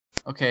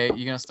Okay,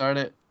 you gonna start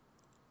it?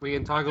 We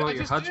can talk about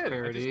your Hutch I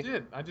parody.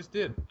 just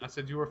did. I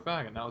said you were a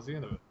faggot. That was the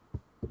end of it.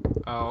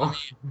 Oh.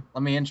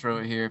 Let me intro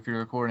it here if you're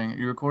recording. Are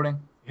you recording?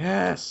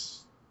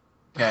 Yes.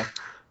 Okay.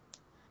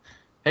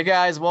 Hey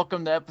guys,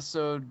 welcome to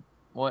episode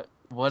what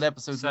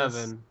episode is this?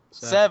 Seven.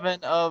 7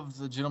 of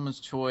the Gentleman's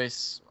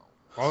Choice.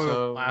 Probably the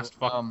So, last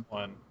fucking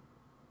one.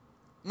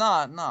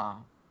 Nah,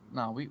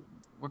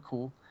 we're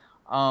cool.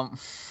 Um,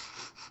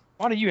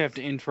 Why do you have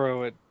to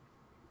intro it?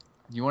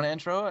 you want to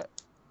intro it?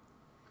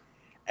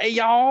 Hey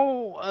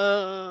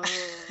y'all.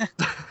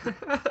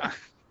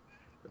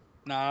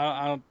 No,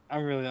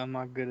 I'm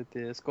not good at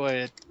this. Go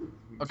ahead.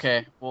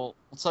 Okay. Well,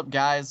 what's up,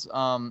 guys?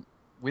 We're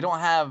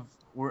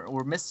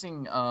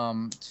missing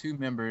 2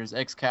 members,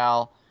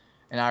 XCal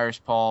and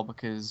Irish Paul,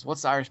 because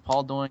what's Irish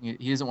Paul doing?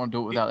 He doesn't want to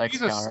do it without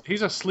XCal. Right?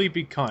 He's a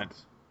sleepy cunt.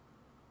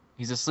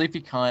 He's a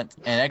sleepy cunt,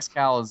 and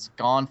XCal is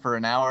gone for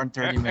an hour and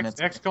 30 minutes.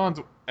 XCal's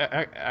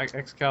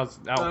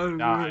out with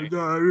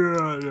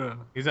die.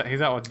 He's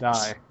out with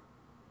die.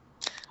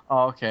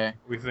 Oh, okay.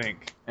 We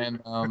think.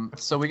 And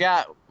so we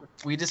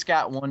just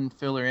got one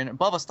filler in.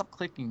 Bubba, stop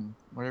clicking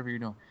whatever you're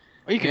doing.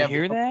 Oh, you can Yeah,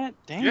 hear that?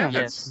 Damn. Yeah,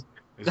 Yes.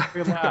 It's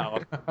very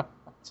loud.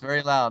 It's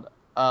very loud.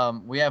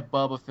 We have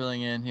Bubba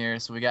filling in here,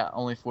 so we got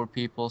only 4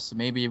 people, so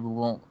maybe we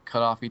won't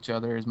cut off each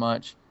other as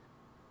much.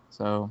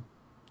 So,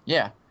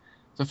 yeah.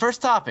 So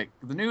first topic,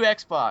 the new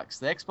Xbox,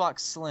 the Xbox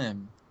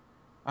Slim.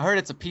 I heard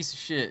it's a piece of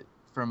shit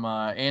from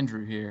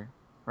Andrew here,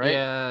 right?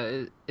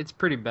 Yeah, it's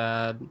pretty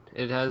bad.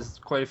 It has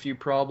quite a few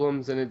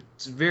problems, and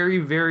it's very,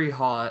 very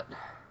hot.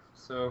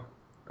 So,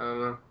 I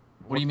don't know.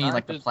 What do you mean,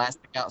 like the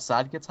plastic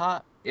outside gets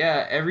hot?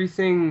 Yeah,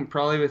 everything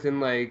probably within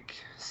like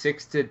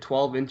 6 to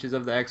 12 inches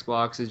of the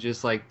Xbox is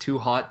just like too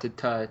hot to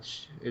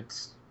touch.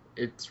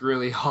 It's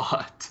really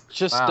hot.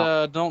 Just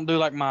Wow. don't do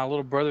like my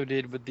little brother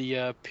did with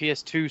the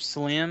PS2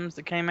 Slims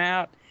that came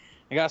out.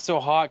 It got so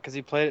hot because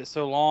he played it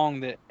so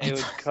long that it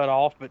would cut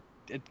off, but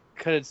it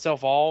cut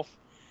itself off.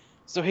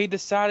 So he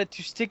decided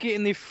to stick it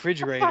in the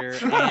refrigerator.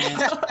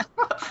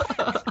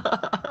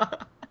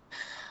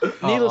 And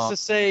needless to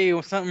say,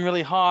 when something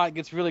really hot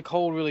gets really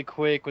cold really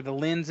quick with the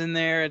lens in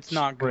there, it's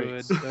not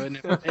good. So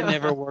it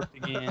never worked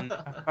again.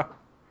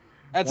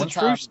 That's One a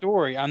true time-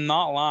 story. I'm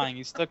not lying.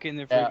 He stuck it in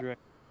the Yeah. refrigerator.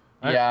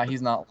 Yeah,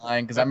 he's not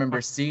lying, because I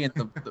remember seeing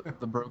the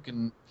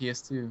broken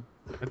PS2.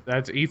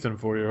 That's Ethan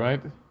for you,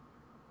 right?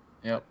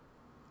 Yep.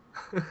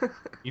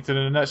 Ethan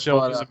in a nutshell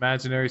But, is his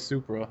imaginary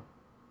Supra.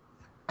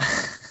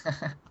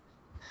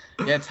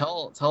 Yeah,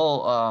 tell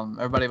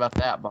everybody about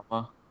that,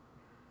 Bubba.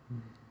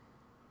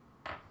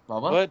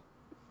 Bubba? But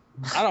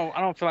I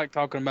don't feel like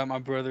talking about my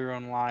brother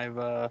on live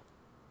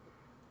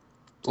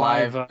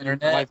Live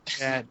internet? live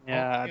chat.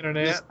 Yeah,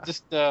 Internet?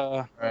 Just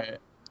Right.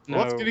 no.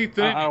 Let's get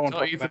Ethan. I don't want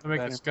Tell to talk Ethan about to make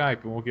that. a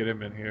Skype, and we'll get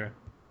him in here.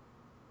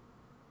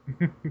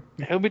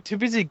 He'll be too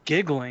busy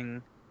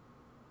giggling.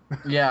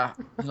 Yeah,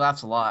 he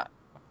laughs a lot.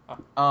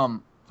 That's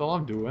all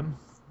I'm doing.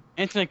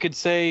 Anthony could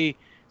say,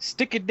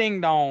 "Stick a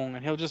ding dong,"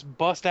 and he'll just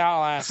bust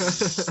out laughing.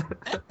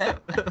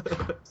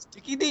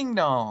 Sticky ding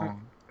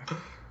dong.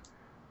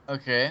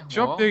 Okay.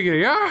 Jump well,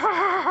 diggity.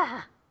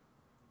 Ah!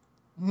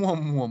 mwah,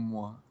 mwah,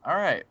 mwah. All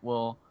right.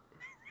 Well,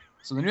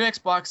 so the new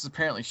Xbox is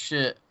apparently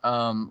shit.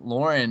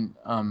 Lauren,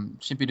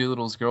 Chimpy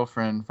Doolittle's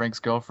girlfriend, Frank's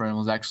girlfriend,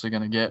 was actually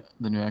gonna get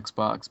the new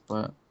Xbox,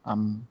 but I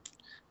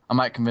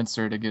might convince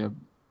her to get a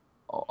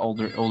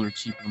older,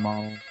 cheaper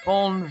model.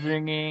 Phone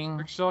ringing.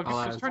 Rickshaw, I'll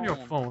just ask. turn your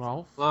phone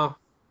off. Hello?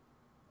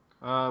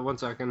 1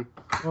 second.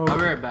 Oh, I'll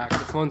be right back. The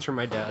phone's from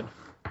my dad.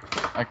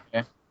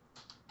 Okay.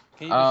 Can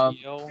you just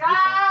yell? You're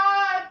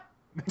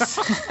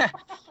fine.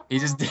 He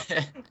just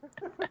did.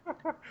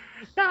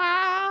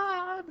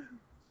 God!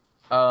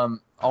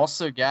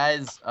 Also,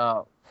 guys,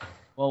 well,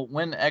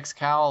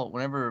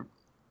 whenever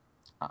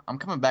I'm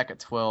coming back at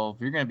 12,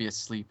 you're gonna be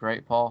asleep,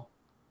 right, Paul?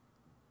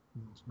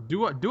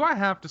 Do I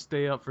have to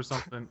stay up for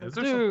something? Is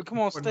there Dude, something come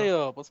on, going stay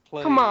up. Let's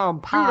play. Come on,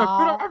 Dude,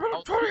 pal. I've been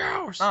up 20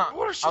 hours. Nah, I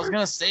wanna I was sleep.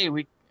 gonna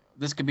say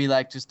this could be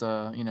like just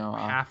a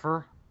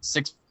Halfer.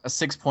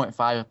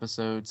 6.5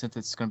 episode, since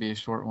it's gonna be a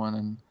short one,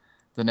 and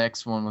the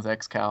next one with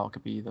XCal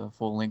could be the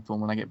full length one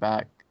when I get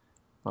back.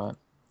 But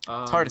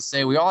it's hard to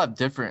say. We all have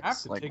different I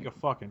have to like. take a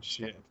fucking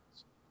shit.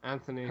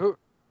 Anthony. Who-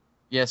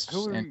 Yes.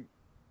 Who are and- you?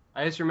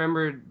 I just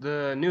remembered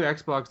the new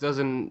Xbox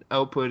doesn't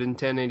output in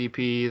 1080p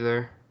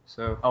either.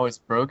 So Oh, it's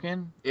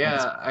broken.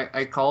 yeah,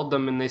 I called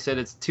them and they said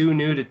it's too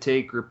new to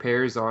take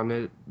repairs on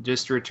it.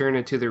 Just return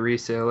it to the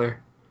reseller.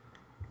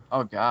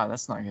 Oh God,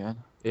 that's not good.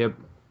 Yep.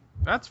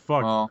 That's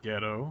fucking Well.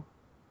 ghetto.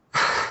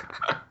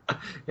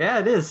 Yeah,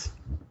 it is.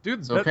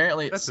 Dude, So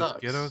apparently it that's sucks.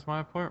 as ghetto as my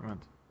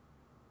apartment.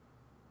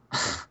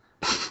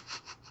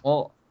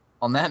 Well,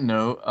 on that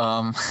note,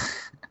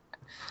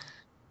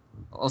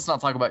 let's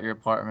not talk about your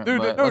apartment.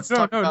 Dude, but no, let's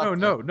talk about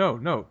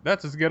no.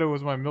 That's as ghetto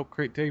as my milk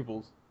crate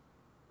tables.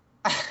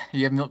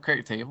 You have milk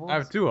crate tables? I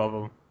have 2 of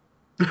them.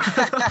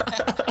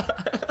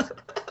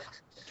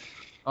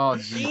 Oh,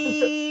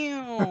 geez.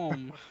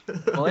 Damn.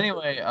 Well,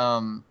 anyway,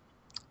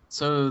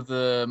 so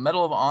the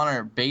Medal of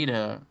Honor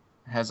beta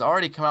has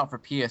already come out for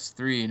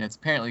PS3, and it's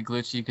apparently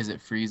glitchy because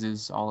it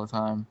freezes all the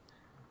time.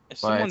 If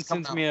But someone it's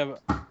coming sends me a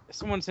if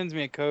someone sends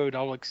me a code,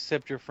 I'll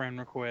accept your friend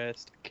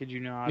request. Kid you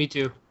not. Me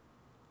too.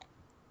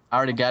 I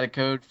already got a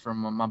code from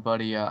my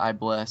buddy I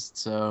Blessed,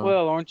 so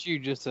Well, aren't you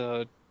just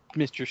a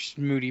Mr.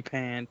 Smooty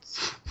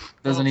Pants?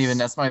 doesn't even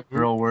that's not a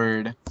real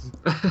word.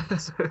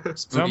 Is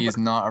Spooky is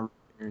not a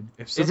word.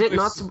 If it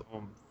not? somebody-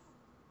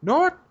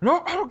 No,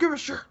 I don't give a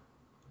shit.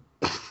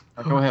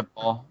 Go ahead,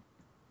 Paul.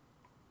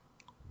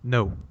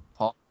 No.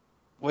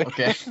 Wait,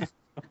 Okay.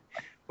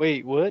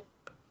 wait, what?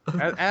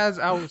 As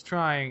I was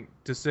trying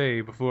to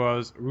say before I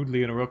was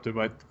rudely interrupted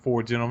by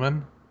 4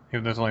 gentlemen,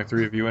 even though there's only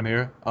 3 of you in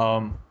here,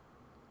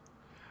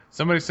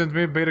 somebody sends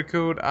me a beta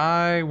code,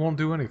 I won't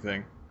do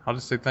anything. I'll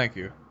just say thank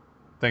you.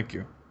 Thank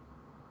you.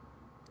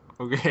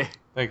 Okay.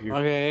 Thank you.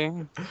 Okay.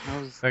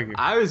 Thank you.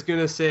 I was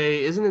gonna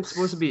say, isn't it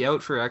supposed to be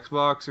out for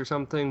Xbox or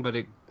something? But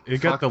it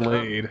It got fucked up.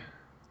 delayed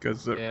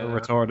because they're Yeah.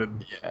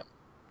 retarded. Yeah.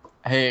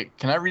 Hey,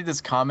 can I read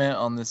this comment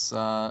on this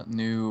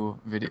new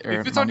video?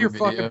 If it's on your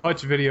fucking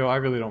Hutch video, I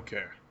really don't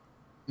care.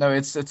 No,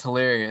 it's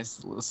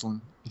hilarious.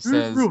 Listen, he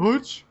says,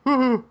 Hutch.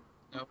 no,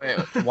 wait,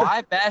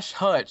 "Why bash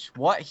Hutch?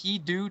 What he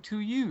do to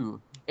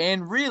you?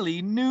 And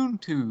really,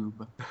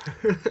 Noontube."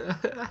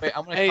 Wait,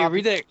 I'm gonna Hey,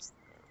 copy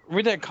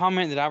read that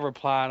comment that I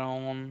replied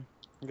on.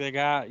 The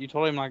guy, you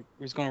told him like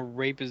he was gonna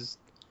rape his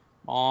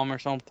mom or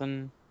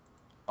something.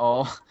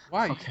 Oh,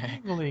 Why Okay. are you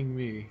emailing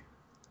me?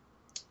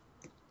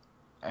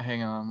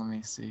 hang on, let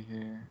me see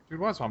here. Dude,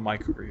 why's my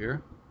mic over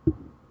here?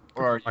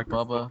 Where are you,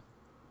 Microphone. Bubba?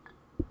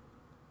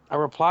 I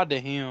replied to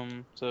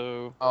him,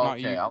 so Oh, not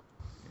okay. you.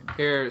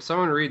 Here,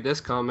 someone read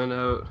this comment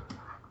out.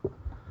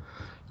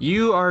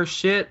 You are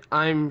shit.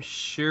 I'm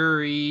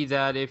sure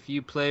that if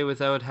you play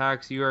without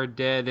hacks, you are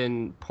dead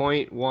in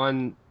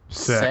 0.1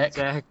 Sec.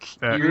 sec. Sec.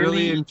 You really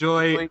Really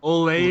enjoy enjoy-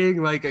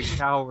 olaying like a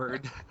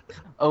coward.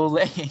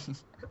 Olaying.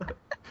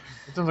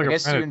 It sounds like I a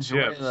guess you pan of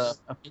enjoy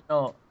chips.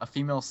 a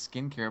female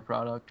skincare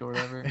product or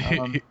whatever.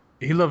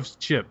 He loves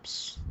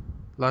chips.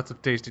 Lots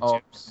of tasty Oh.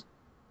 chips.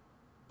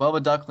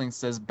 Bubba Duckling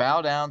says,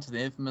 "Bow down to the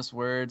infamous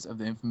words of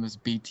the infamous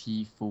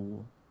BT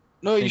fool."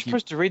 No, you're Thank you.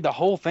 supposed to read the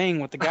whole thing.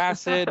 What the guy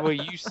said, what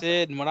you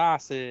said, and what I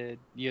said.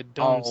 You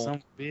dumb Oh. son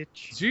of a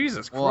bitch.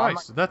 Jesus Well, I'm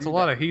Christ, not that's a gonna do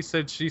lot that. of he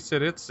said, she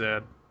said, it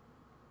said.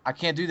 I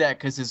can't do that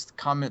because his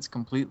comment's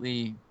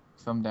completely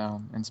thumbed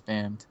down and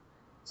spammed.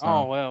 So,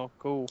 Oh well,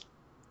 cool.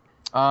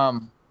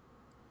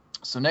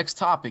 So next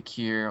topic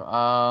here.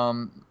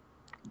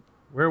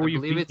 Where I we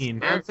believe it's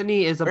been?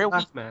 Anthony is a where we-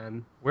 black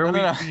man. Where No,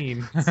 we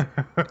no,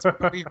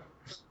 no. been?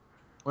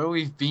 where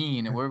we've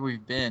been and where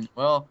we've been.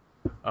 Well,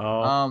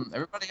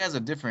 everybody has a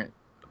different,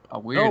 a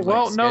weird.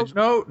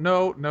 schedule.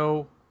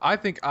 No. I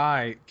think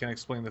I can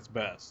explain this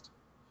best.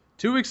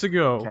 2 weeks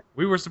ago, Okay.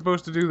 we were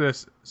supposed to do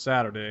this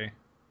Saturday.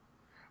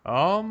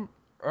 Around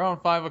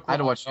 5 o'clock I had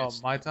to watch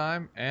this. my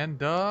time, and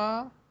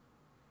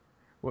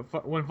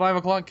when 5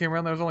 o'clock came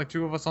around, there was only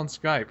 2 of us on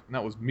Skype, and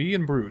that was me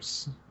and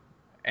Bruce.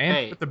 And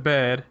Hey. at the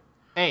bed,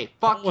 Hey,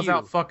 Paul fuck was you.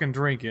 out fucking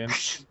drinking,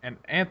 and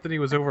Anthony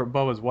was over at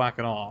Bubba's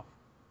whacking off.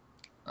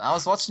 I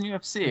was watching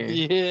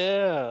UFC.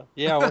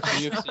 Yeah, I watched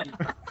the UFC.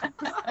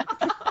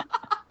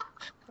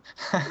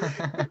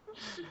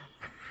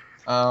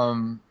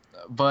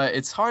 But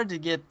it's hard to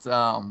get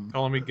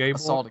Calling me gay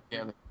us all boy?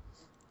 together.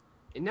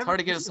 It never hard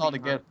to get used us all be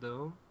together. hard,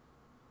 though.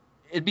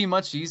 It'd be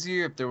much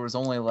easier if there was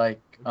only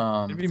like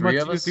It'd be 3 much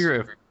of us.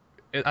 easier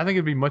I think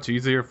it'd be much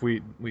easier if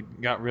we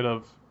got rid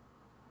of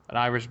an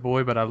Irish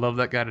boy, but I love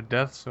that guy to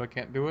death, so I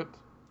can't do it.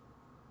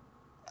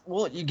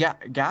 Well, you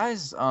got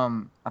guys. I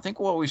think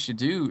what we should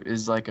do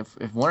is like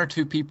if 1 or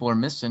 2 people are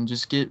missing,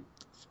 just get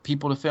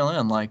people to fill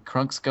in, like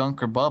Crunk,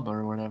 Skunk, or Bubba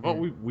or whatever. Well,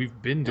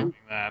 we've been doing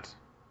that.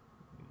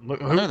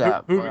 Look, I know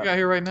that, who but- we got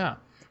here right now?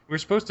 We're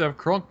supposed to have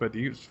Crunk, but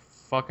he was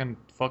fucking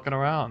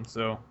around.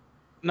 So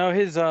No,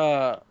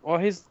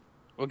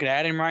 we could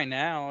add him right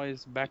now.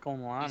 He's back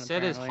online. He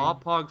said his apparently.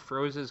 hot pog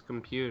froze his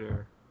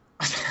computer.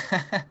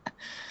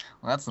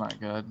 Well, that's not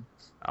good.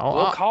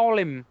 We'll call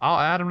him. I'll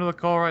add him to the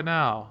call right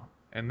now,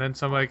 and then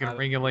somebody can Add him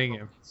ring-a-ling to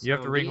the him. call. You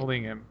have to So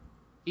ring-a-ling him.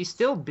 He's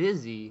still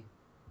busy.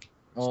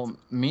 Well,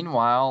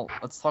 meanwhile,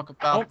 let's talk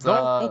about.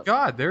 Oh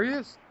God, there he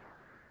is.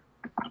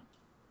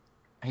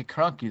 Hey,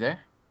 Crunk, you there?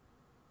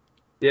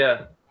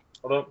 Yeah.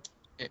 Hold on.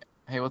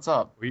 Hey, what's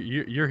up?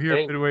 You're here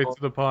Hey, midway Paul.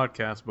 through the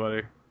podcast,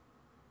 buddy.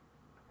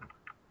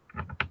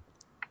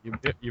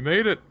 You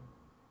made it.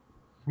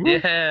 Woo.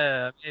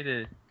 Yeah, I made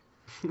it.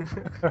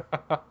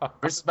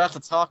 We're just about to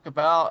talk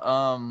about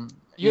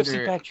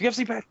UFC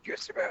patch.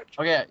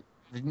 Okay,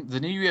 the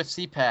new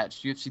UFC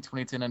patch, UFC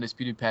 2010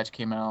 Undisputed patch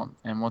came out,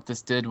 and what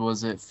this did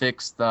was it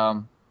fixed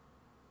the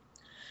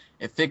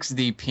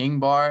ping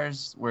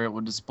bars where it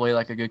would display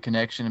like a good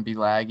connection and be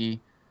laggy.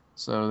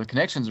 So the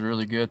connections are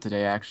really good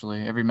today,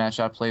 actually. Every match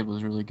I played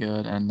was really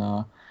good, and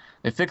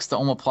they fixed the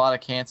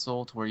omoplata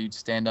cancel to where you'd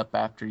stand up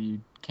after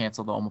you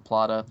cancel the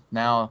omoplata.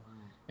 Now,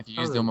 if you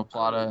use the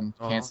omoplata and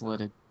cancel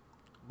it,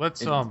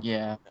 Let's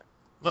yeah.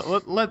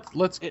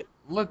 let's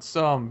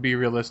be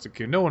realistic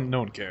here. No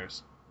one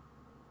cares.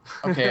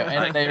 Okay,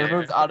 I and they care.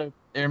 removed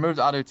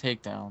auto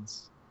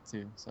takedowns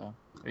too. So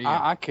there you go.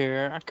 I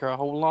care. I care a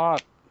whole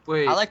lot.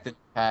 Wait, I like the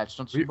patch,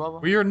 don't you,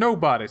 Bubba? We are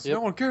nobodies. Yep.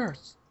 No one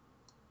cares.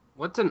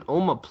 what's an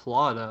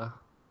omoplata?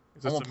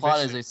 It's a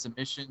Omoplata is submission. a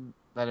submission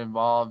that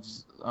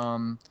involves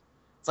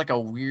it's like a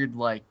weird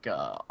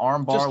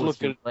arm bar Just with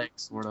look your it- leg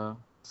sort of.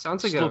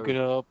 Sounds Just like look it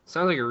up.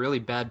 sounds like a really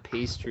bad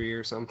pastry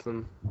or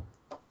something.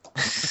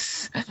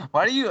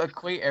 Why do you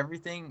equate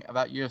everything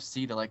about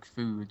UFC to like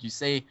food? You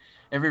say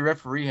every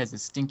referee has a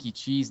stinky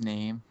cheese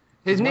name.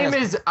 His What name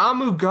is- is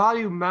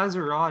Amugadu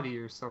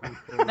Maserati or something.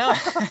 No,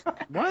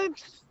 What?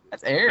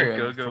 that's A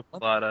Arab. go-go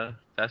plata.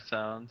 That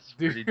sounds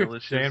pretty Dude,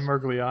 delicious. Dan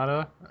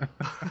Mergliata.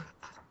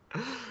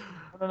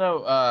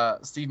 No,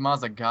 Steve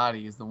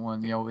Mazzagatti is the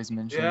one you always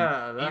mention.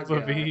 Yeah, that Steve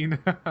guy. Levine.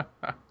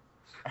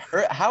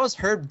 How is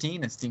Herb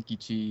Dean a stinky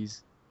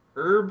cheese?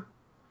 Herb?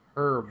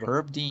 Herb.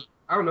 Herb Dean.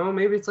 I don't know.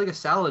 Maybe it's like a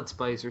salad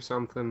spice or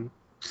something.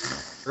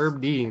 Herb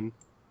Dean.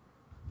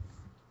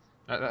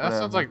 That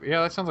sounds like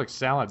that sounds like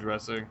salad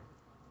dressing.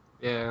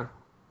 Yeah.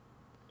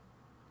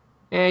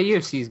 Yeah,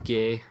 UFC's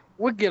gay.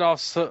 We get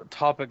off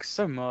topic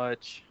so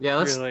much.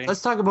 Yeah, really.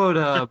 let's talk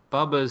about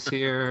Bubba's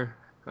here.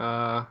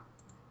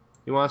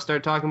 You want to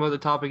start talking about the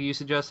topic you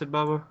suggested,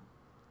 Bubba?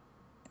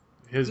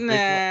 His Nah,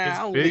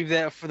 I'll big, leave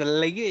that for the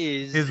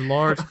ladies. his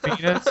large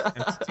penis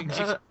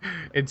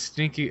and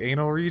stinky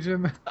anal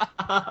region.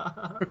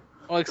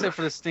 Well, except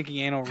for the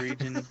stinky anal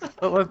region.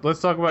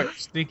 Let's talk about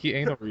stinky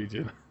anal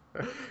region.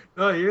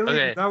 No, you're leaving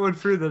Okay. that one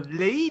for the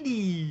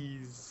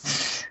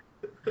ladies.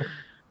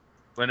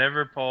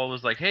 Whenever Paul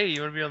was like, "Hey, you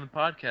want to be on the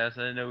podcast?"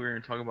 I didn't know we were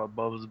going to talk about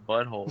Bubba's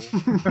butthole.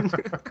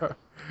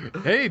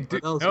 Hey,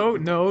 What else no, we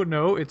can-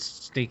 no, it's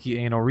stinky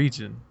anal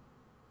region.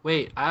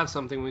 Wait, I have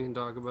something we can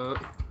talk about.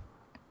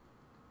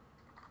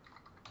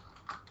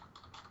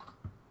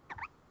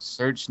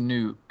 Search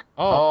nuke.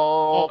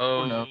 Oh,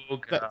 Oh no.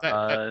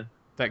 God!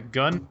 that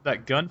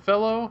gun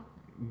fellow,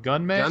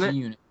 gunman, Gun it?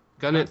 Unit.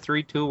 Gun it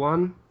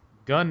 3-2-1.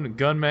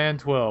 gunman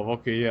 12.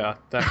 Okay, yeah,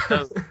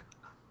 that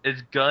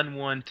It's Gun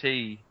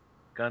 1T.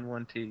 Gun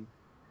 1T.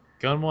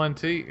 gun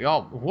 1T.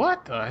 Oh,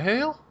 what the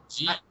hell?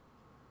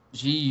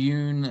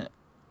 G-Un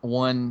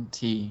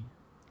 1T.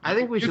 I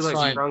think we should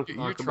like drunk You're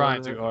talk trying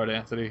about too it. hard,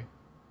 Anthony.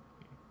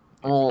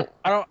 Well,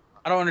 I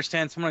don't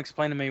understand. Someone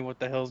explain to me what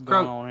the hell's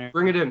going on here.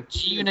 Bring it in.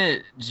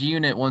 G-Unit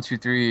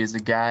 123 is a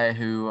guy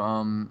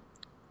who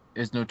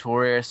is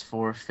notorious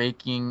for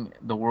faking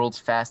the world's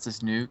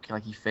fastest nuke.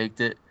 Like he faked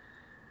it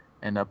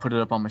and put it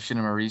up on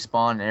Machinima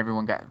Respawn, and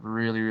everyone got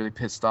really, really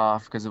pissed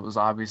off because it was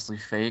obviously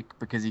fake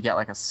because he got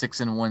like a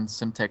 6-in-1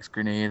 Simtex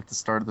grenade at the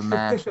start of the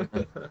match.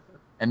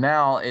 And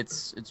now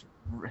it's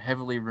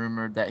heavily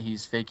rumored that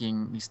he's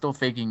still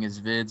faking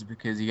his vids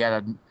because he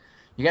got a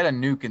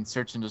nuke in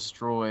Search and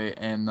Destroy,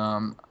 and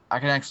I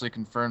can actually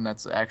confirm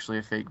that's actually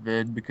a fake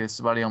vid because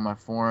somebody on my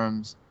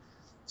forums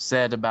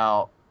said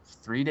about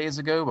 3 days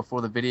ago, before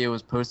the video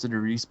was posted to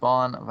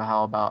Respawn,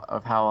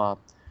 of how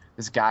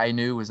this guy I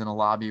knew was in a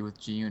lobby with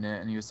G-Unit,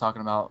 and he was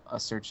talking about a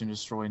Search and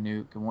Destroy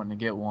nuke and wanting to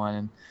get one,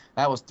 and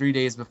that was 3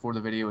 days before the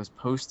video was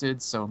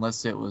posted. So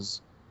unless it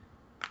was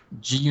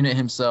G-Unit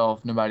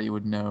himself, nobody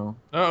would know.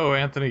 Oh,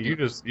 Anthony, you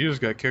just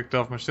got kicked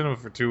off Machinima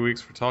for 2 weeks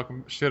for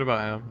talking shit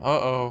about him.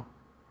 Uh-oh.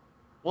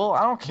 Well,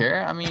 I don't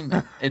care. I mean,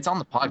 it's on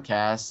the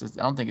podcast.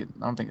 I don't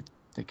think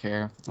they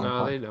care. If it's on the No,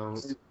 pod- they don't.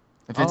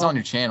 If it's Oh. on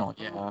your channel,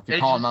 yeah. If you're They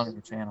calling him just- out on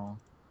your channel.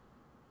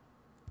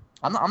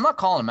 I'm not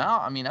calling him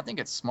out. I mean, I think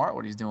it's smart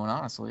what he's doing,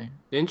 honestly.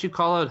 Didn't you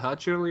call out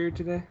Hutch earlier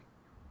today?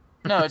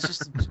 No, it's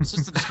just a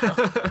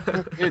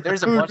dude.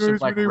 There's a bunch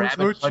of like My name is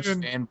rabid Hutch Hutch,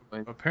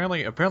 fanboys.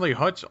 Apparently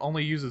Hutch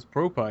only uses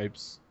pro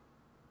pipes.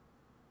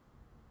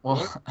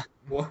 Well,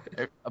 What?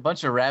 a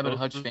bunch of rabid Both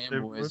Hutch of them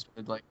fanboys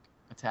started like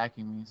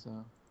attacking me. So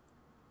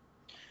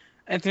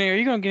Anthony, are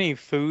you gonna get any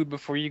food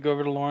before you go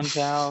over to Lauren's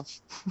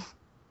house?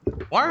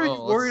 Why are you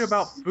Well, worried let's-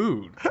 about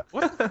food?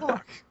 What the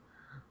fuck?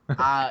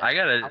 I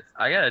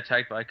got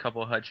attacked by a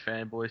couple Hutch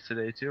fanboys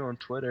today too on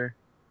Twitter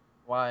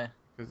why?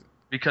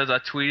 because I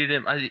tweeted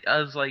him. I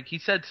was like, he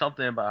said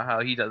something about how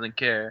he doesn't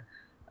care.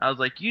 I was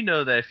like, you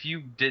know that if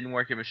you didn't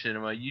work at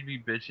Machinima, you'd be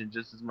bitching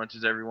just as much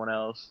as everyone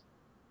else.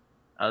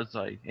 I was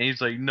like, and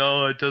he's like,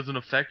 no, it doesn't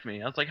affect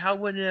me. I was like, how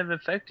wouldn't it have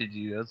affected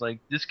you? I was like,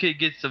 this kid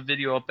gets a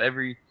video up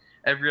every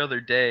other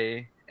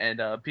day, and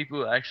people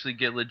who actually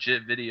get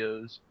legit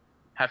videos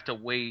have to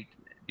wait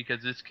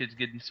because this kid's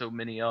getting so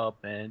many up,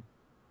 and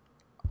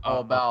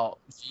About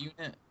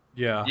G-Unit?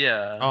 Yeah.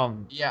 yeah.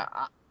 Yeah,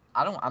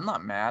 I'm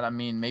not mad. I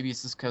mean, maybe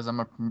it's just because I'm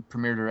a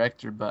premiere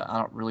director, but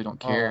I don't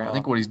care. I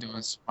think what he's doing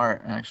is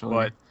smart,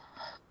 actually.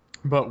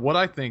 But what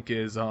I think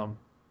is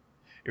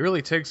it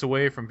really takes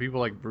away from people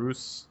like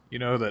Bruce, you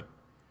know, that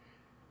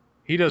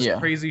he does Yeah.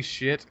 crazy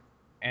shit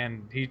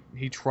and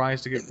he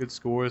tries to get good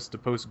scores to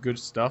post good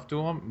stuff to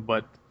him,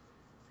 but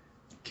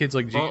kids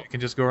like G Well- can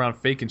just go around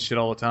faking shit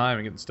all the time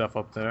and getting stuff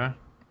up there.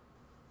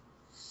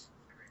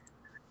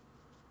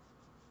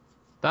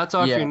 That's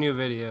off Yeah. your new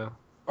video.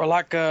 Or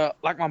like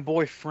my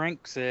boy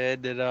Frank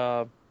said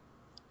that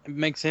it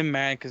makes him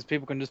mad because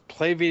people can just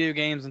play video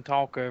games and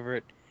talk over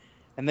it,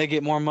 and they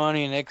get more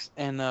money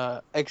and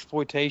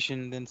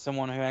exploitation than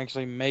someone who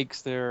actually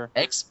makes their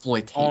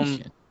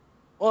Exploitation.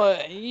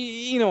 Well,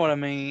 you know what I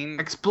mean.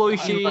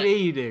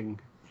 Exploitating.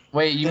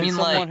 Wait, you Than mean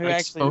someone like who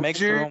actually makes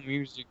their exposure? own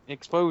music.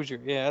 Exposure.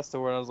 Yeah, that's the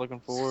word I was looking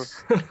for.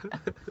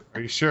 Are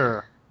you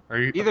sure? Are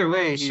you Either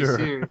way, he's Sure.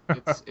 serious.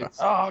 It's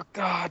Oh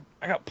God,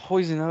 I got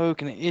poison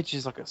oak and it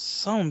itches like a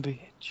son bitch.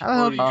 How the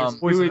hell Were do you you Um,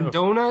 just poison doing oak?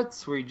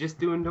 donuts? Were you just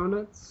doing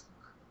donuts?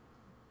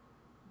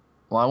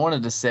 Well, I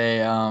wanted to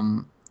say,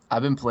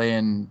 I've been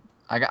playing.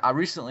 I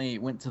recently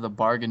went to the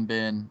bargain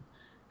bin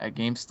at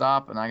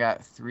GameStop and I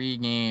got 3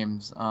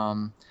 games.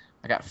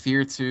 I got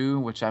Fear 2,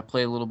 which I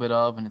played a little bit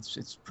of, and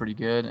it's pretty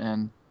good.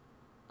 And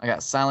I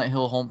got Silent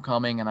Hill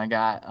Homecoming, and I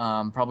got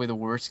probably the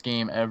worst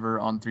game ever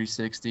on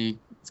 360.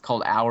 It's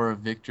called Hour of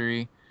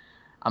Victory.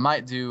 I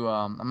might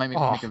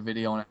make a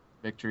video on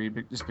Victory,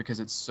 just because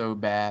it's so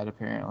bad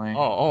apparently.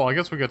 I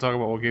guess we could talk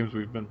about what games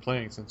we've been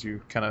playing since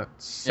you kind of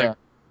Yeah.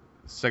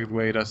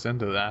 segued us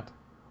into that.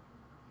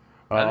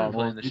 I've been Um,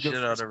 playing the you go shit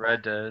out first, of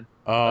Red Dead.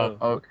 uh,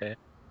 Okay.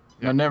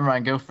 No, never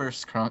mind. Go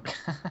first, Crunk.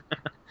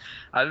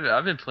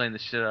 I've been playing the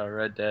shit out of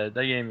Red Dead.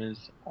 That game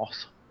is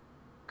awesome.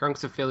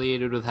 Grunk's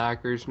affiliated with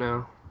hackers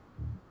now.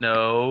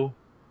 No.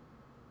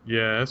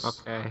 yes.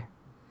 Okay.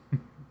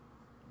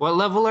 What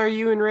level are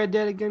you in Red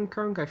Dead again,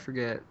 Crunk? I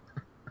forget.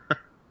 I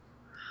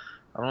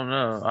don't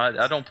know.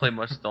 I don't play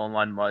much of the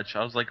online much.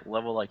 I was like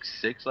level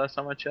 6 last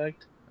time I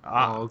checked.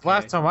 Oh, okay.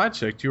 Last time I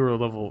checked, you were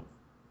level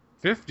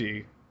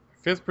 50,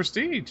 5th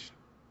prestige.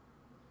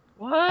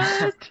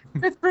 What?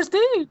 It's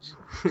prestige.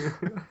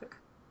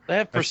 They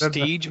have I said that-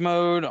 prestige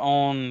mode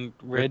on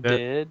Red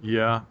Dead.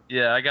 Yeah.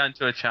 Yeah, I got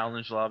into a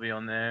challenge lobby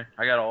on there.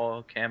 I got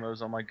all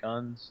camos on my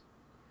guns.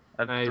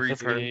 I have Nice. 3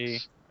 That's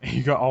perks.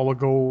 You got all the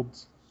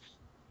golds.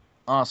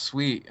 Oh,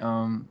 sweet.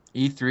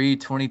 E3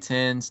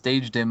 2010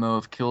 stage demo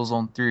of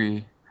Killzone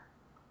 3.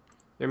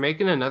 They're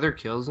making another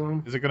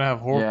Killzone. Is it gonna have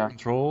horrible Yeah.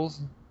 controls?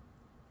 Is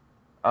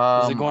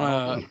Um,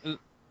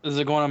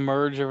 it gonna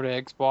merge over to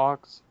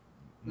Xbox?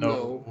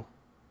 No.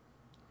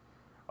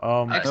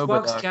 No, but,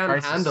 Xbox can't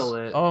Crysis- handle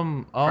it.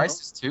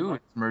 Crysis 2 is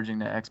merging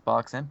to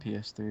Xbox and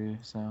PS3,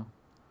 so.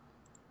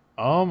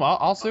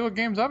 I'll say what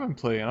games I've been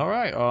playing. All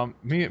right.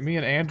 Me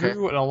and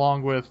Andrew, and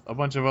along with a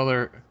bunch of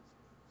other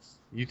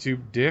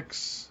YouTube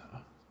dicks.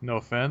 No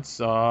offense.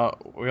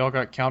 We all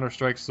got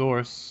Counter-Strike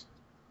Source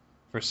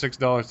for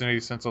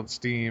 $6.80 on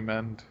Steam,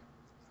 and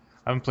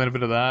I've been playing a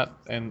bit of that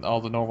and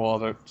all the normal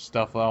other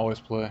stuff I always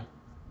play,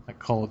 like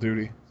Call of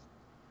Duty.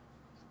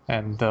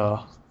 And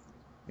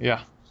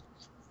yeah.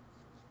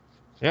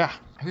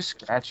 Who's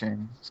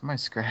scratching?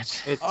 Somebody's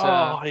scratching. It's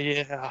Oh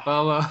yeah.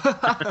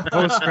 Bubba.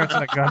 I was scratching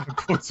that gun and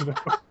closing it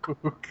up.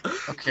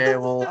 Okay,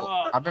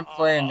 well, I've been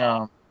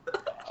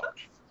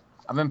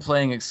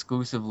playing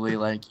exclusively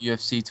like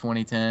UFC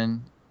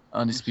 2010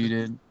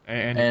 Undisputed,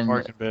 And And-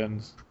 Margin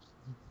Bins.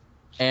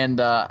 and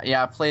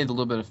yeah, I played a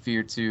little bit of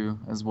Fear 2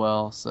 as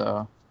well.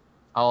 So,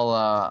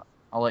 I'll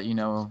let you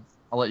know.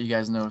 I'll let you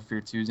guys know if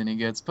Fear 2 is any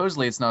good.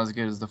 Supposedly, it's not as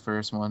good as the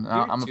first one.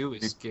 I'm a Fear 2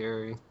 big is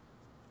scary.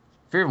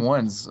 Fear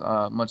 1's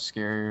much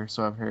scarier,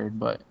 so I've heard.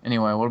 But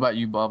anyway, what about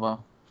you, Bubba?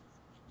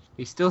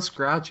 He's still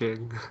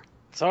scratching.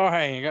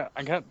 Sorry,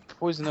 I got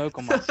poison oak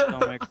on my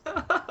stomach.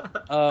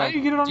 How do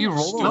you get it on Do you your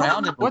roll stomach?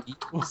 around in the What?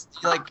 leaves? Do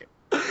you, like,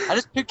 I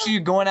just picture you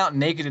going out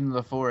naked into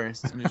the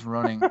forest and just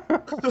running.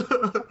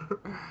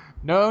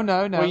 No.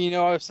 Well, you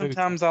know,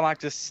 sometimes I like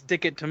to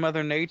stick it to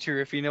Mother Nature,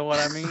 if you know what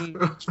I mean.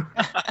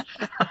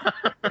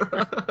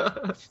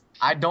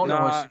 I don't know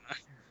Nah,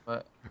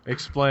 what.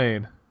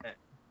 Explain.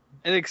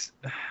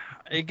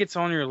 it gets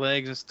on your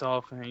legs and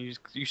stuff, and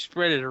you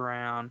spread it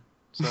around.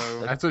 So,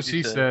 That's what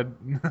she said.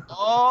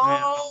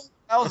 Oh,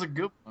 that was a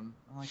good one.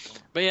 I like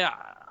that. but yeah,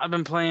 I've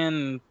been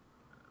playing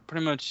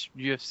pretty much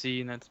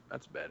UFC, and that's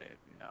about it.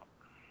 You know.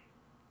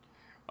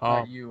 How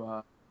about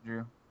you,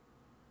 Drew?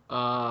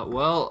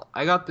 Well,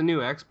 I got the new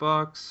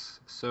Xbox,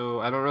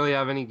 so I don't really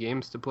have any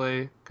games to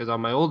play. Because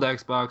on my old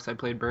Xbox, I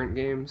played burnt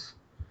games.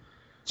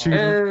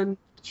 And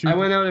I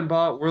went out and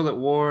bought World at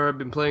War. I've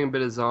been playing a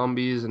bit of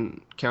Zombies and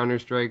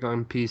Counter-Strike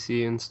on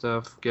PC and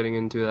stuff. Getting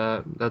into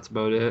that. That's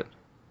about it.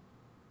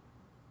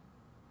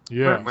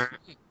 Yeah.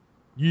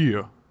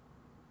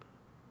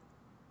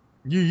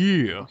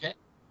 Yeah. Okay.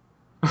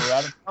 We're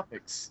out of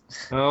topics.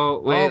 Oh,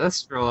 wait, Oh. let's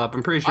scroll up.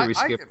 I'm pretty sure we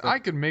skipped I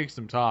could make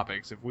some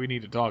topics if we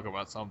need to talk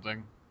about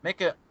something.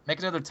 Make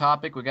another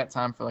topic. We got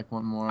time for like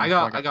one more. I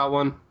got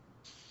one.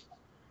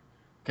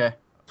 Okay.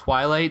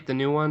 Twilight, the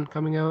new one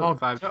coming out Oh, in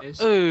 5 no.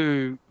 days.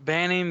 Ooh,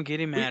 ban him, get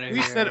him out of We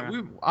here. said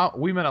it.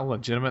 We meant a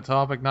legitimate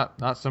topic,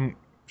 not some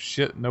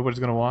shit nobody's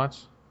gonna watch.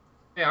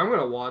 Yeah, I'm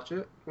gonna watch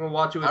it. I'm gonna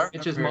watch it with I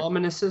Mitch's remember- mom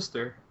and his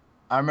sister.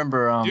 I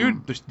remember.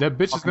 Dude, that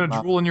bitch is talking gonna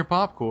about- drool in your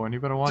popcorn. You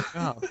better watch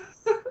out.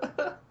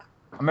 I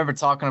remember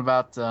talking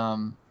about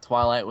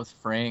Twilight with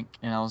Frank,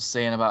 and I was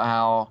saying about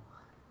how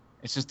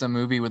it's just a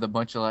movie with a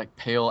bunch of like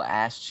pale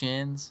ass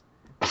chins.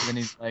 And then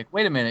he's like,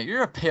 "Wait a minute,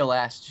 you're a pale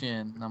ass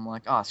chin," and I'm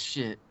like, "Oh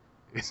shit."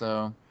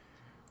 So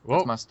Well,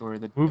 that's my story.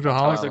 move to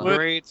That was a Hollywood.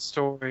 great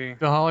story.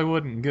 To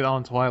Hollywood and get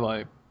on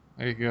Twilight.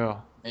 There you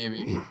go.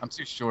 Maybe I'm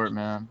too short,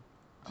 man.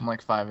 I'm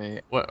like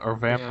 5'8". What or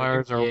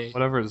vampires or gay.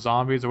 whatever,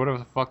 zombies or whatever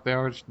the fuck they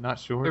are, just not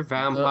sure. They're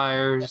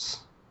vampires.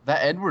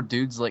 That Edward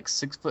dude's like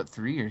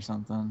 6'3" or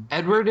something.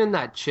 Edward and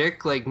that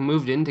chick like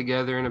moved in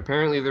together, and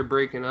apparently they're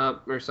breaking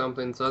up or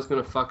something. So that's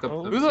gonna fuck up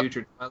Oh. the Who's up?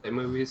 future Twilight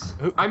movies.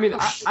 Who- I mean,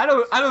 I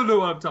don't know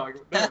what I'm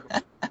talking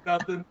about.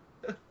 Nothing.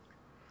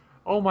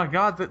 Oh my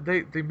God,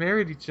 they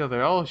married each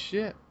other. Oh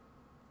shit.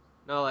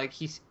 No, like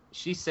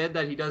she said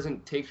that he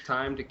doesn't take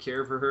time to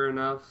care for her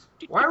enough.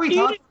 Why are we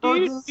talking about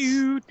this?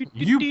 You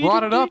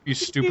brought it up, you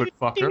stupid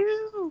fucker.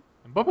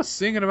 And Bubba's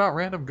singing about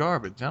random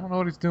garbage. I don't know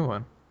what he's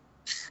doing.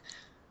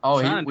 Oh,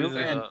 Trying we to were do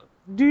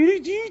in.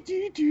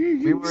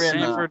 the We were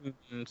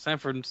in.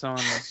 Sanford and Son.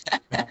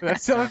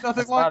 That sounded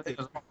nothing like it.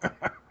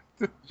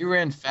 You were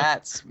in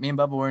Fats. Me and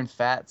Bubba were in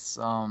Fats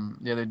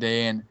the other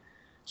day, and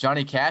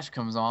Johnny Cash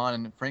comes on,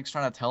 and Frank's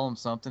trying to tell him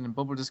something, and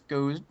Bubba just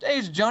goes, "Hey,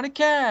 it's Johnny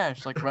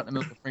Cash!" Like right in the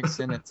middle of Frank's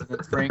sentence, and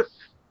then Frank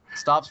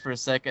stops for a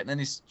second, and then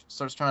he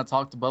starts trying to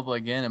talk to Bubba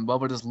again, and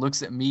Bubba just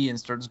looks at me and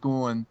starts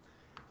going,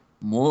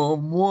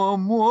 "Mwah, mwah,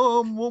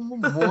 mwah, mwah,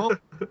 mwah,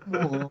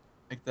 mwah,"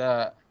 like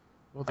that.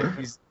 What Like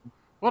the, he's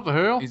what the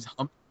hell?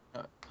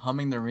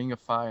 humming the Ring of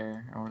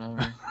Fire or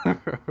whatever.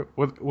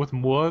 with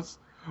was?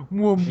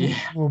 Mwah, mwah, Yeah.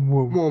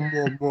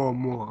 mwah, mwah.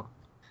 More.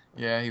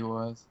 Yeah, he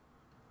was.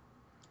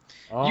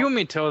 Oh, You want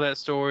me to tell that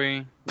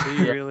story? Do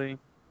you Yeah. really?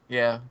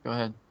 Yeah, go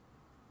ahead.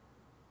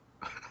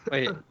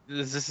 Wait,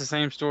 is this the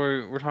same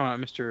story? We're talking about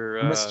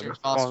Mr. Mr.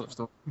 Foster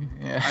story.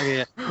 Yeah. Oh,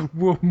 yeah.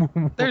 mwah, mwah,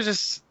 mwah.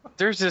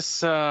 There's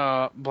this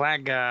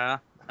black guy.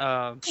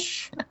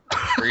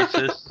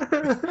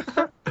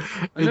 Racist.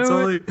 It's No,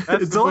 only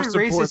That's it's the only most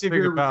important racist if thing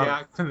you're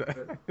about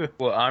reacting.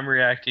 Well, I'm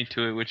reacting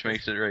to it, which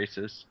makes it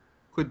racist.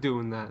 Quit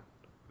doing that.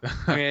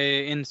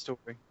 Okay, end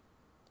story.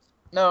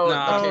 No, No,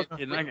 I'm okay. just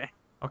kidding. Okay.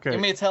 Okay. You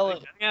may tell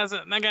it.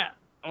 That guy.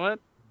 What?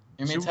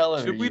 You may tell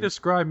it. Should we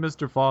describe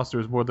Mr. Foster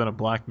as more than a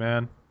black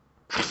man?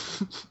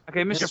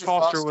 Okay, Mr. Mr.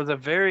 Foster Foster.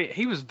 was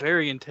he was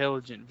very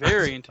intelligent.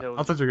 Very I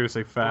intelligent. thought you were gonna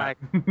say fat.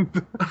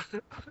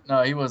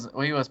 No, he was.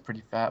 Well, he was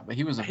pretty fat, but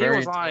he was a He very.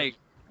 was like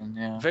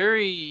yeah.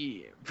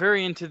 very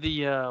into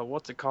the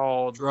what's it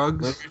called?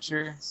 Drugs.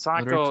 Literature.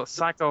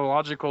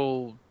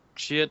 Psychological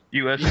shit.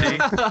 UFC.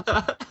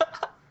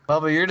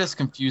 Bubba, you're just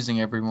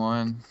confusing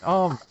everyone.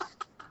 But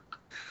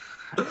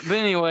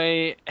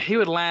anyway, he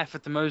would laugh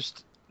at the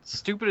most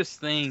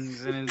stupidest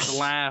things, and his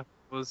laugh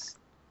was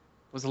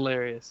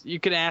hilarious. You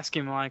could ask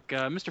him like,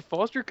 "Mr.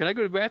 Foster, can I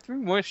go to the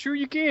bathroom?" Well, sure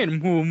you can.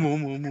 Moo, moo,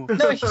 moo, moo.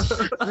 No,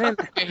 Man,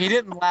 he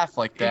didn't laugh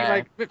like he that.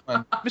 like,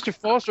 Mr.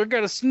 Foster, I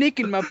got a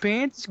snake in my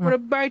pants. It's gonna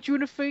bite you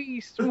in the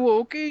face. Well,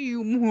 okay,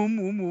 you moo,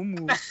 moo, moo,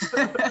 moo.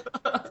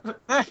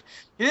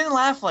 He didn't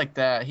laugh like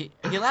that. He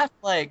laughed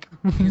like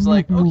he's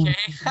like, okay.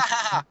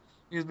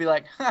 He would be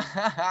like,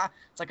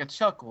 it's like a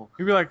chuckle.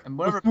 He'd be like, And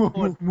whatever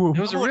It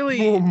was a really,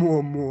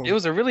 more. it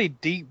was a really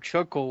deep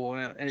chuckle,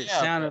 and it Yeah,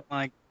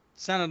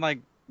 sounded like,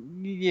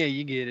 yeah,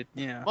 you get it,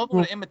 yeah. Bubba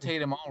would imitate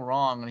him all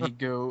wrong, and he'd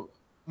go,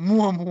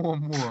 more,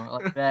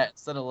 like that,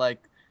 instead of like,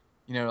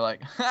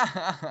 like,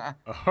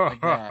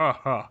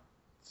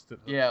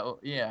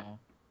 yeah.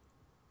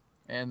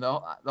 And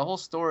the whole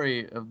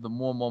story of the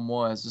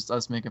more is just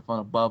us making fun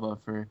of Bubba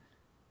for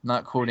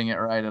not quoting it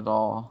right at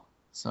all.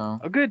 So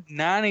A good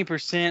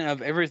 90%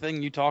 of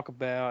everything you talk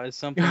about is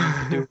something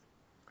to do.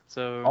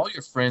 So all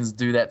your friends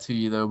do that to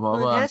you, though,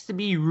 Bubba. It has to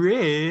be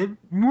red.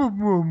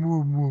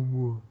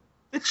 The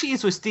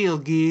cheese was still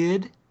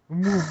good.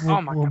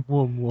 Oh my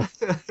God.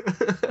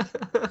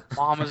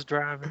 Mama's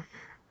driving.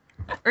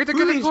 Hey, the Who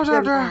kid leaves goes a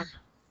out gun there. line-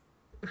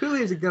 Who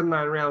leaves a gun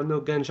line around with no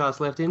gunshots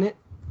left in it?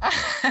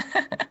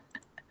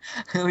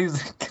 He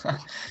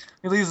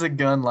leaves a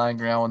gun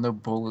lying around with no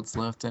bullets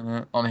left in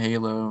it on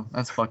Halo.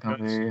 That's fucking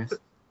hilarious.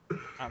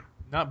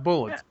 Not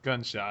bullets,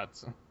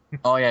 gunshots.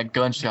 Oh yeah,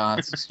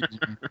 gunshots. Excuse me.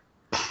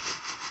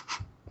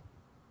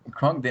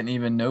 Crunk didn't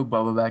even know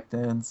Bubba back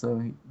then,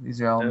 so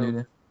these are all new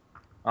to.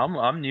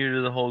 I'm new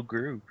to the whole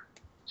group.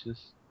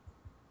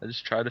 I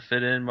just try to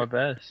fit in my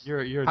best.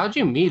 You're How'd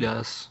you meet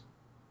us?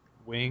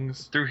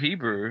 wings. Through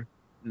Hebrew.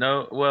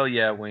 No, well,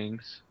 yeah,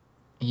 Wings.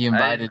 He I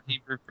invited. added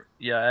Hebrew.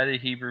 Yeah, I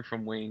added Hebrew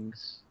from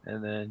Wings,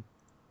 and then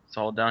it's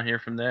all down here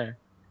from there.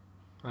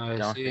 I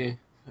Down see.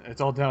 It's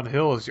all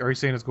downhill. Are you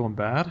saying it's going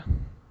bad?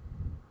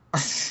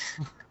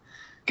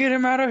 Get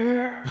him out of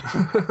here.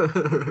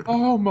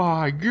 Oh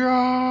my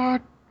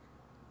god.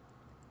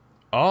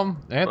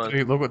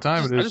 Anthony, look what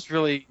time it I is. just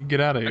really, Get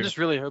out of I here. just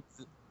really hope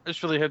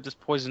this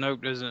poison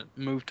oak doesn't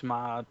move to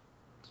my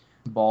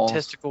balls.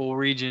 testicle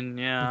region.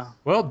 Yeah.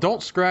 Well,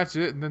 don't scratch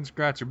it and then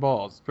scratch your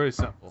balls. It's pretty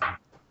simple.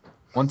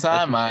 One That's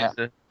time what I she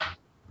said.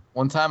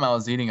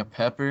 was eating a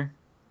pepper,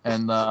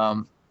 and I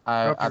Rub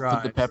your put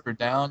the eyes. pepper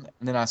down,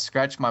 and then I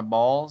scratched my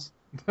balls.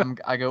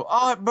 I go,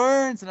 oh, it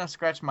burns, and I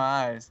scratch my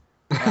eyes.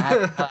 And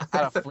I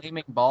had a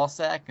flaming ball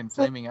sack and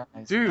flaming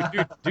eyes. Dude,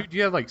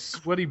 you have like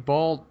sweaty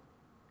bald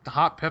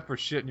hot pepper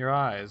shit in your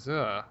eyes.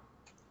 Ugh.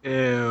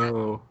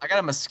 Ew. I got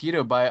a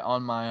mosquito bite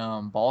on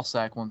my ball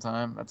sack one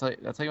time.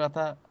 Did I tell you about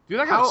that? Dude,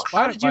 I got a How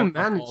spider did you bite in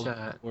my manage balls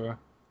that? before.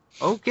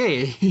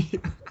 Okay.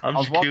 I'm I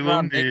was walking Shaquille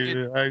around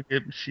O'Neal. I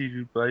get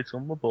mosquito bites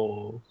on my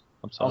balls.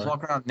 I'm I was sorry.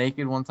 walking around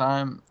naked one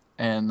time,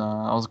 and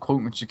I was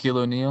quoting Shaquille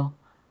O'Neal,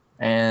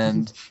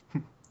 and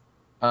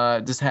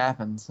it just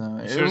happened. So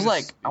it was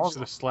like I should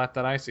have slapped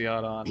that icy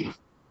out on.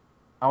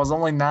 I was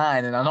only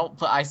 9, and I don't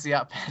put icy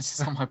out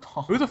patches on my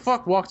palms. Who the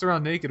fuck walks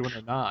around naked when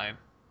they're 9?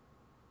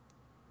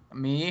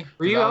 Me?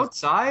 Were you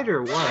outside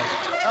or what?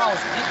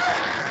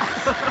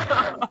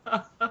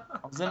 I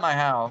was in my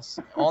house.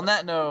 On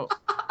that note,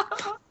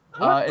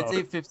 it's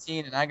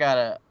 8:15, and I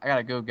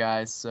gotta go,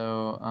 guys.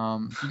 So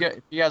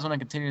if you guys want to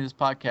continue this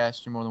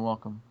podcast, you're more than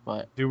welcome.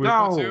 But do we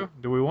want to?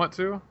 Do we want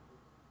to?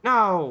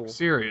 No.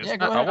 Serious. Yeah,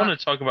 go I ahead. want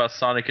to talk about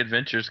Sonic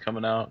Adventures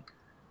coming out.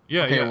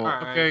 Yeah, Okay, yeah.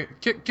 well, okay.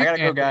 Kick I gotta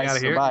Anthony go, guys, out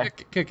of so here. bye.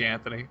 Kick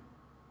Anthony.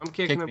 I'm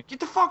kicking Kick him. me. Get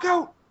the fuck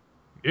out!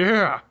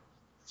 Yeah.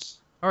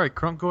 All right,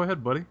 Crunk, go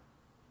ahead, buddy.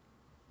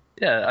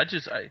 Yeah,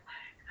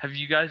 have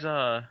you guys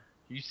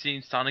you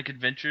seen Sonic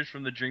Adventures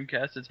from the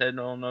Dreamcast that's heading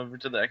on over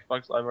to the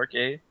Xbox Live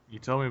Arcade? You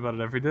tell me about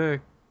it every day.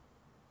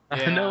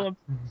 I know, I'm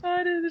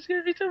excited. It's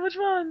gonna be so much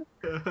fun.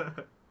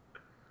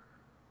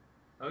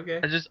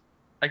 Okay.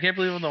 I can't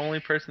believe I'm the only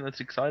person that's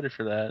excited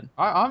for that.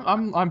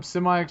 I'm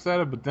semi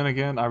excited, but then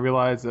again, I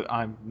realize that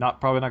I'm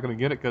probably not gonna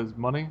get it because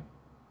money.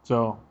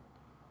 So.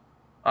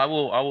 I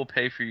will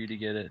pay for you to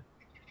get it,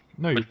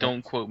 No, you but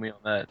don't quote me on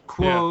that.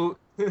 Quote.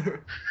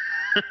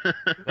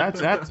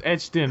 That's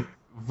etched in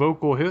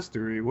vocal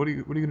history. What are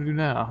you gonna do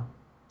now?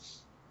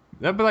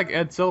 That'd be like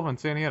Ed Sullivan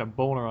saying he had a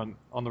boner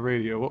on the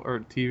radio or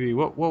TV.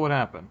 What would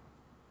happen?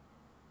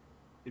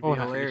 It'd be Oh,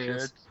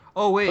 hilarious.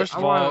 Oh wait, First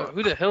of all,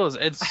 who the hell is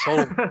Ed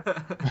Sullivan?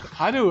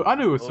 I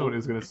knew somebody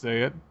was gonna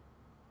say it.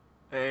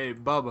 Hey,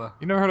 Bubba.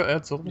 You never heard of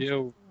Ed Sullivan?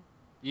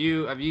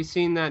 Yo, Have you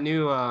seen that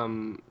new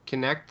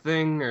Kinect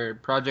thing or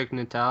Project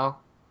Natal?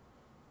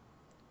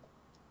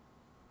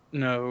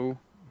 no.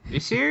 Are you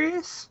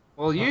serious?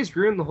 Well, you just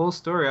ruined the whole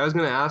story. I was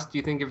gonna ask, do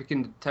you think if it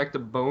can detect a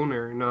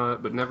boner or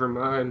not? But never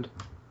mind.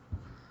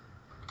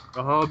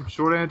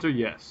 Short answer,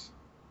 yes.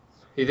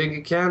 You think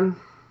it can?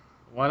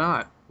 Why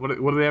not? What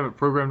do they have it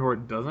programmed where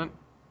it doesn't?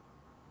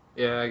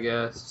 Yeah, I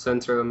guess.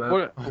 Censor them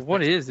out.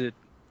 What is it?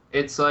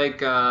 It's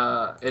like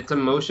it's a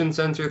motion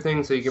sensor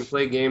thing, so you can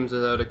play games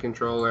without a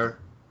controller.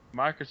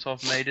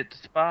 Microsoft made it to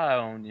spy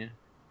on you.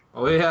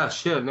 Oh yeah,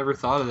 shit! I never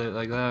thought of it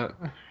like that.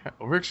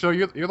 Rick Show,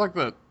 you're like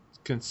the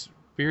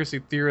conspiracy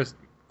theorist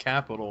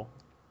capital.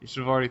 You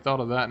should have already thought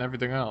of that and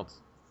everything else.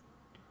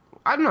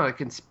 I'm not a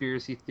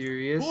conspiracy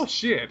theorist.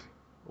 Bullshit.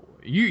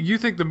 You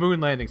think the moon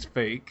landing's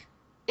fake?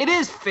 It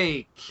is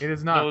fake. It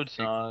is not. No, it's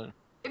not.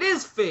 It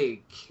is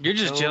fake. You're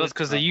just No, jealous it's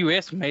because the not.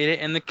 U.S. made it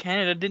and the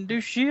Canada didn't do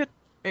shit.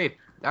 Hey,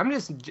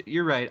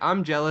 you're right.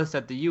 I'm jealous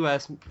that the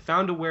U.S.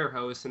 found a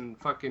warehouse and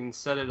fucking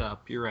set it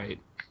up. You're right.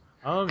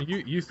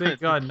 You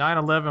think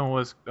 9/11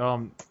 was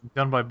done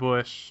by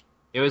Bush?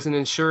 It was an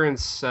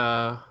insurance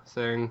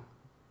thing.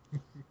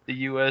 The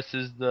U.S.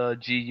 is the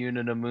G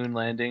unit of moon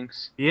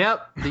landings.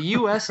 Yep, the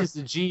U.S. is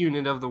the G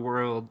unit of the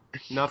world.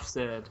 Enough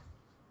said.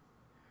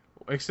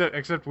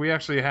 Except we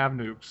actually have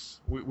nukes.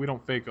 We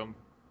don't fake them.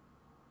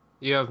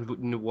 You have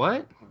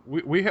what?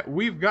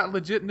 We've got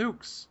legit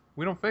nukes.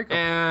 We don't fake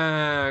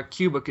them.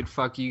 Cuba could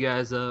fuck you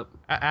guys up.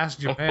 Ask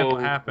Japan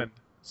what happened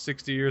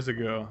 60 years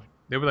ago.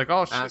 They were like,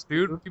 "Oh shit, Ask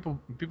dude!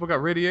 People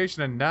got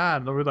radiation and died."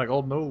 And they were like,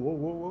 "Oh no,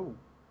 whoa."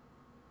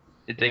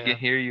 If they can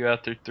hear you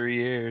after 3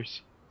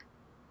 years.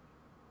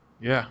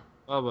 Yeah.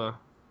 Bubba,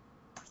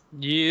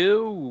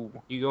 You.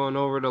 you going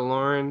over to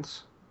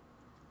Lawrence?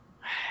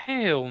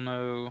 Hell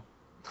no.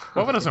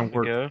 Bubba doesn't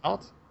work Yeah.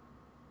 out.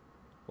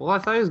 Well, I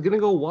thought he was gonna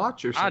go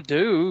watch or I something.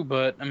 do,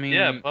 but I mean,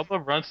 Yeah,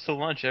 Bubba runs to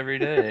lunch every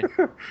day.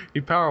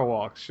 He power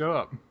walks. Shut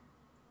up.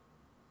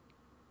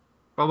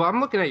 Bubba, I'm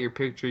looking at your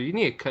picture. You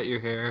need to cut your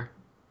hair.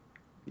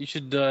 you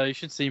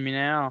should see me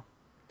now.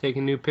 Take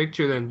a new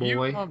picture then,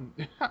 boy.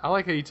 I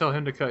like how you tell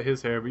him to cut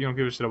his hair, but you don't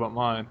give a shit about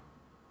mine.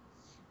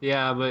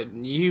 Yeah, but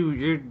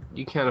you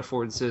can't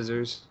afford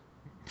scissors.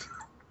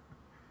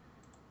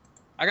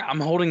 I'm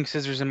holding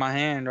scissors in my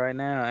hand right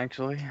now,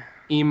 actually.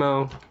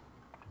 Emo.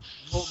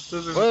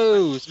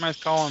 Whoa,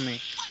 somebody's calling me.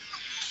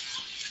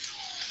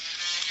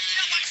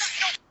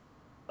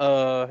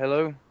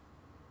 Hello?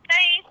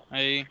 Hey,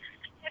 Hey. have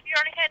you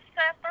already had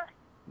supper?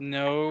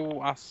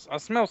 No, I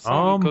smell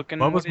something cooking.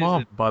 Bubba's What is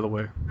mom, it? by the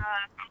way.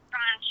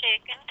 Frying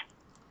chicken.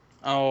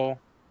 Oh,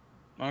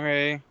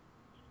 okay.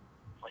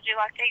 Would you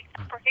like to eat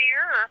supper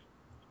here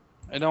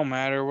or It don't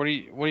matter. What do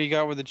you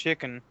got with the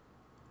chicken?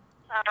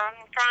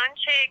 frying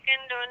chicken,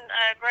 doing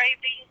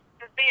gravy,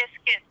 the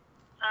biscuit,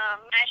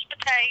 mashed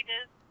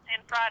potatoes,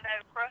 and fried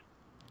okra?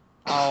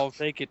 I'll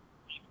take it.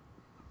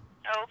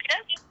 Okie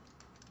dokie.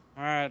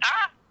 All right.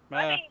 Love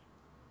Bye. you.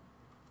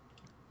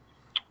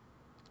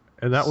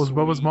 And that was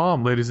Bubba's Sweet.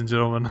 mom, ladies and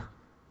gentlemen.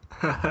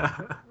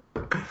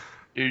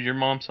 Dude, your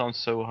mom sounds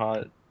so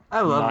hot. I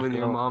love Not when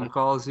your gonna mom lie.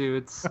 calls you.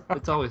 It's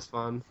always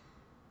fun.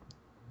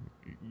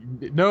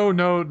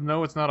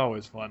 No, it's not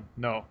always fun.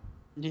 No.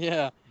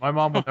 Yeah. My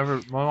mom will never.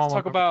 My mom Let's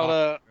will talk never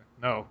about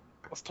No.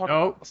 Let's talk.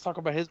 No. Let's talk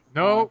about his.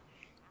 No.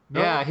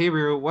 No. Yeah,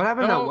 Hebrew. What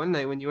happened No. that one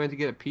night when you went to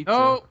get a pizza?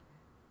 No.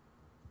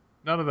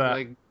 None of that.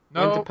 Like went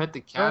no. to pet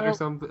the cat No. or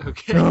something.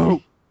 Okay.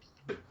 No.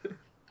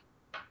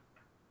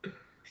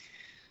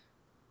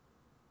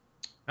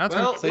 That's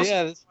Well, what- So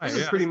yeah, this Right, has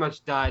yeah. pretty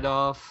much died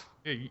off.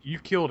 Yeah, you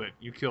killed it.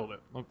 You killed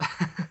it. Look,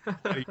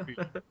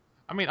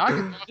 I mean, I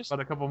can talk about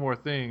a couple more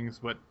things,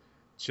 but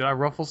should I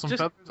ruffle some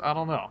Just- feathers? I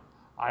don't know.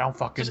 I don't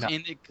fucking just know.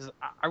 end it because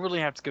I really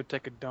have to go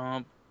take a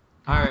dump.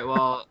 All right,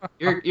 well,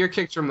 you're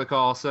kicked from the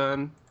call,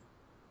 son.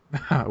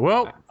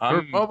 Well, for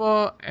I'm-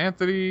 Bubba,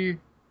 Anthony,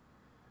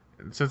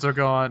 since they're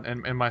gone,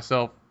 and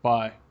myself,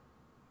 bye.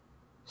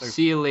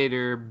 See you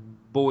later,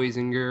 boys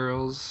and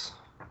girls.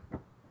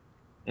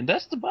 And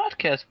that's the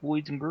podcast,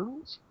 boys and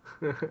girls.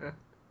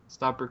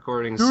 Stop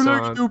recording, Too late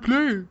son. to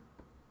play.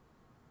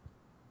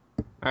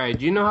 All right,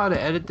 do you know how to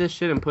edit this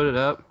shit and put it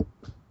up?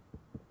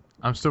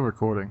 I'm still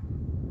recording.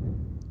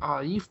 Oh,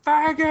 you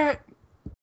faggot!